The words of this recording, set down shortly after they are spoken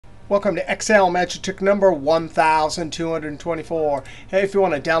Welcome to Excel Magic Trick number 1224. Hey, if you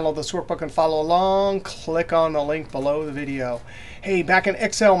want to download this workbook and follow along, click on the link below the video. Hey, back in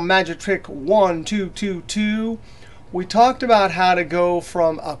Excel Magic Trick 1222, we talked about how to go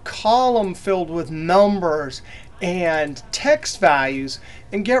from a column filled with numbers and text values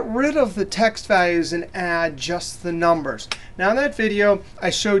and get rid of the text values and add just the numbers. Now in that video,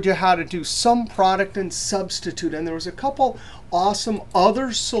 I showed you how to do sum product and substitute. And there was a couple awesome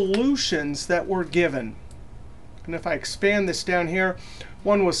other solutions that were given. And if I expand this down here,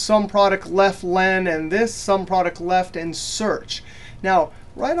 one was sum product left len, and this sum product left and search. Now,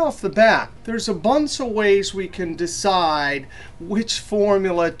 right off the bat, there's a bunch of ways we can decide which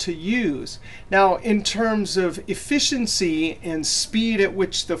formula to use. Now, in terms of efficiency and speed at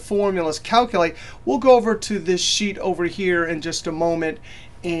which the formulas calculate, we'll go over to this sheet over here in just a moment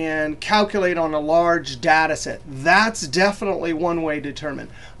and calculate on a large data set. That's definitely one way to determine.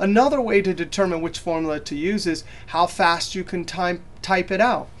 Another way to determine which formula to use is how fast you can type it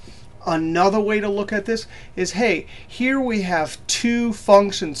out. Another way to look at this is, hey, here we have two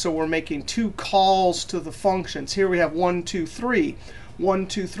functions, so we're making two calls to the functions. Here we have 1, 2, 3, 1,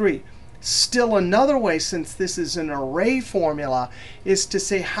 2, 3. Still another way, since this is an array formula, is to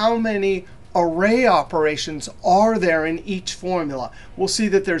say how many array operations are there in each formula. We'll see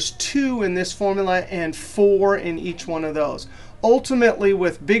that there's 2 in this formula and 4 in each one of those. Ultimately,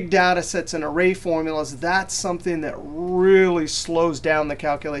 with big data sets and array formulas, that's something that really slows down the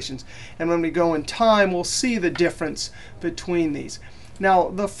calculations. And when we go in time, we'll see the difference between these. Now,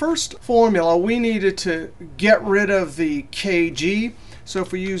 the first formula, we needed to get rid of the kg. So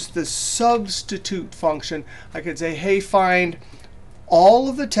if we use the substitute function, I could say, hey, find all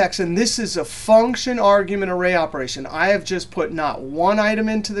of the text. And this is a function argument array operation. I have just put not one item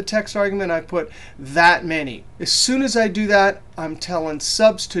into the text argument. I put that many. As soon as I do that, I'm telling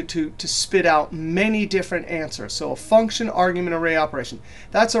substitute to spit out many different answers. So a function argument array operation.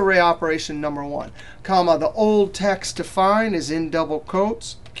 That's array operation number 1. Comma, the old text to find is in double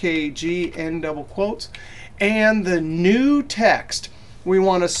quotes, kg, in double quotes. And the new text, we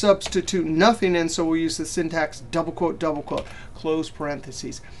want to substitute nothing in, so we'll use the syntax double quote, close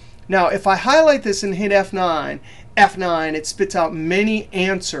parentheses. Now, if I highlight this and hit F9, it spits out many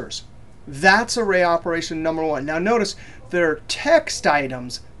answers. That's array operation number 1. Now, notice they're text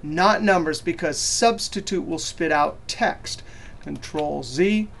items, not numbers, because substitute will spit out text. Control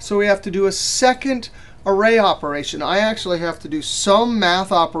Z. So we have to do a second array operation. I actually have to do some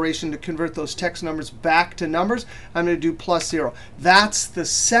math operation to convert those text numbers back to numbers. I'm going to do +0. That's the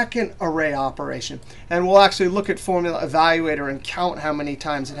second array operation. And we'll actually look at Formula Evaluator and count how many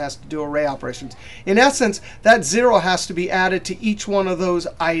times it has to do array operations. In essence, that 0 has to be added to each one of those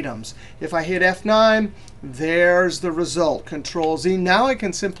items. If I hit F9, there's the result. Control Z. Now I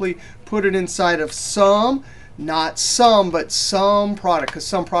can simply put it inside of sum. Not sum, but sum product, because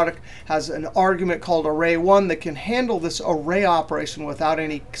sum product has an argument called array1 that can handle this array operation without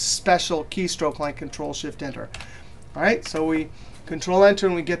any special keystroke like Control-Shift-Enter. All right, so we Control-Enter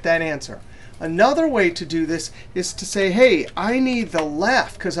and we get that answer. Another way to do this is to say, hey, I need the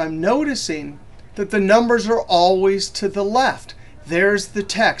left, because I'm noticing that the numbers are always to the left. There's the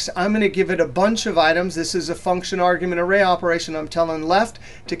text. I'm going to give it a bunch of items. This is a function argument array operation. I'm telling left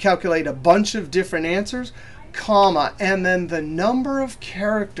to calculate a bunch of different answers, comma, and then the number of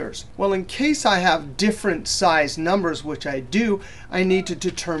characters. Well, in case I have different size numbers, which I do, I need to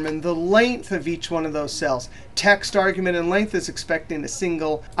determine the length of each one of those cells. Text argument and length is expecting a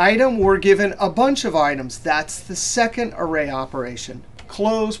single item. We're given a bunch of items. That's the second array operation.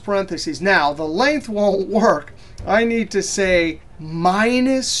 Close parentheses. Now, the length won't work. I need to say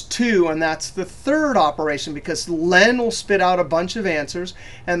 -2, and that's the third operation, because len will spit out a bunch of answers,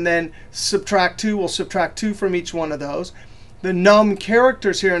 and then subtract 2 will subtract 2 from each one of those. The num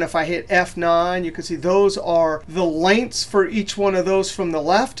characters here, and if I hit F9, you can see those are the lengths for each one of those from the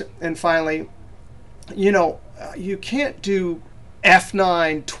left. And finally, you can't do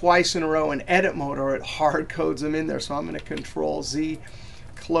F9 twice in a row in edit mode, or it hard codes them in there. So I'm going to Control Z.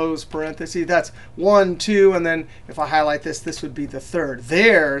 Close parentheses. That's 1, 2, and then if I highlight this, this would be the third.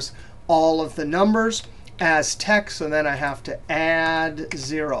 There's all of the numbers as text, and then I have to add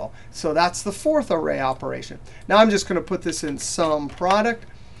 0. So that's the fourth array operation. Now I'm just going to put this in sum product,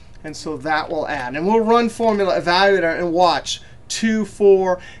 and so that will add. And we'll run Formula Evaluator and watch 2,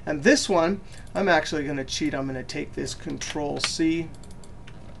 4, and this one, I'm actually going to cheat. I'm going to take this Control C,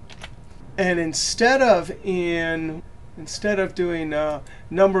 and instead of doing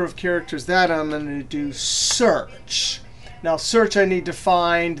number of characters, that I'm going to do search. Now, search, I need to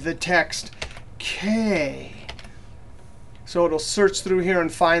find the text K. So it'll search through here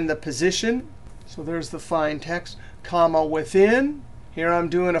and find the position. So there's the find text, comma within. Here I'm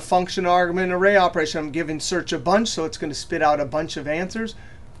doing a function argument array operation. I'm giving search a bunch, so it's going to spit out a bunch of answers.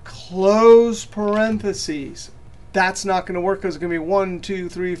 Close parentheses. That's not going to work because it's going to be 1, 2,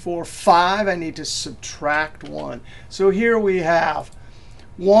 3, 4, 5. I need to subtract 1. So here we have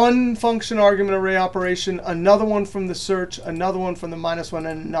one function argument array operation, another one from the search, another one from the -1,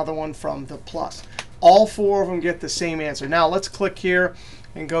 and another one from the plus. All 4 of them get the same answer. Now let's click here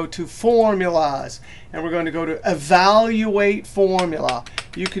and go to formulas. And we're going to go to evaluate formula.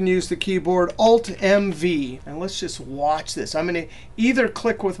 You can use the keyboard Alt-MV. And let's just watch this. I'm going to either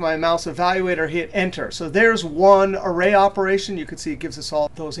click with my mouse evaluate or hit enter. So there's one array operation. You can see it gives us all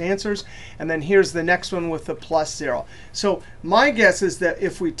those answers. And then here's the next one with the +0. So my guess is that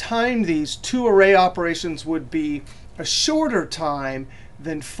if we timed these, 2 array operations would be a shorter time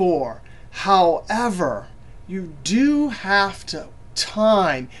than 4. However, you do have to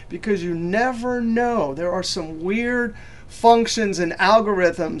time because you never know. There are some weird functions and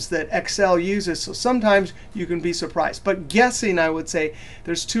algorithms that Excel uses. So sometimes you can be surprised. But guessing, I would say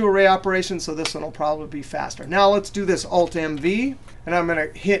there's 2 array operations, so this one will probably be faster. Now let's do this Alt-MV. And I'm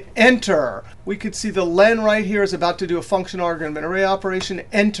going to hit enter. We could see the len right here is about to do a function argument array operation.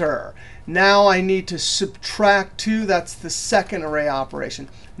 Enter. Now I need to subtract 2. That's the second array operation.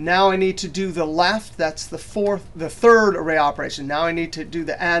 Now I need to do the left. That's the third array operation. Now I need to do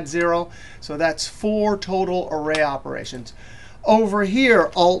the add 0. So that's 4 total array operations. Over here,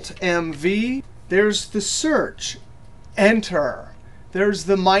 Alt-MV, there's the search. Enter. There's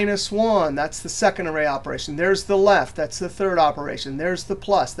the -1. That's the second array operation. There's the left. That's the third operation. There's the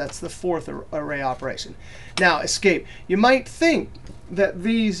plus. That's the fourth array operation. Now, escape. You might think that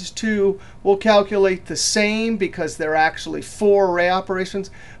these 2 will calculate the same because they're actually 4 array operations.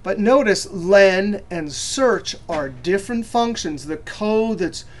 But notice len and search are different functions. The code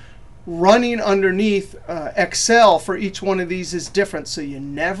that's running underneath Excel for each one of these is different. So you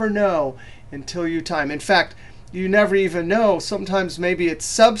never know until you time. In fact, you never even know. Sometimes maybe it's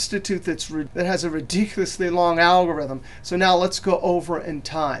substitute that has a ridiculously long algorithm. So now let's go over and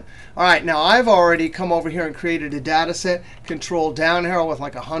time. All right, now I've already come over here and created a data set. Control down arrow with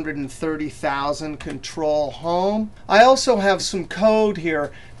like 130,000. Control home. I also have some code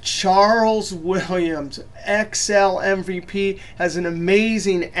here. Charles Williams, Excel MVP, has an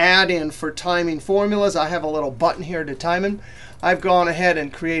amazing add-in for timing formulas. I have a little button here to time them. I've gone ahead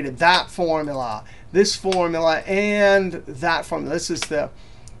and created that formula, this formula, and that formula. This is the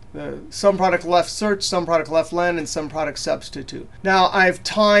sum product left search, sum product left len, and sum product substitute. Now I've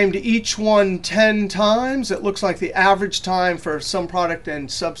timed each one 10 times. It looks like the average time for sum product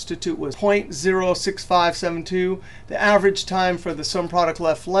and substitute was 0.06572. The average time for the sum product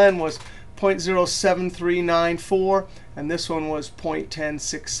left len was 0.07394. And this one was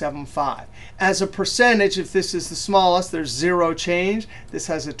 0.10675. As a percentage, if this is the smallest, there's 0 change. This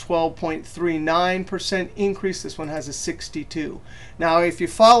has a 12.39% increase. This one has a 62. Now, if you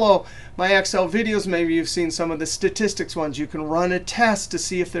follow my Excel videos, maybe you've seen some of the statistics ones. You can run a test to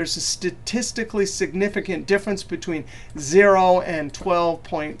see if there's a statistically significant difference between 0 and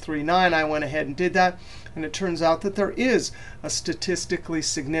 12.39. I went ahead and did that. And it turns out that there is a statistically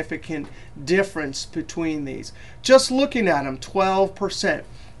significant difference between these. Just looking at them, 12%.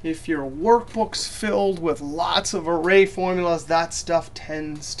 If your workbook's filled with lots of array formulas, that stuff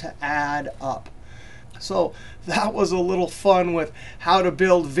tends to add up. So that was a little fun with how to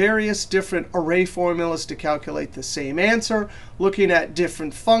build various different array formulas to calculate the same answer, looking at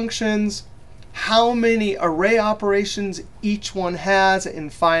different functions, how many array operations each one has,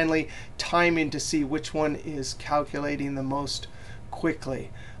 and finally timing to see which one is calculating the most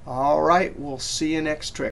quickly. All right, we'll see you next trick.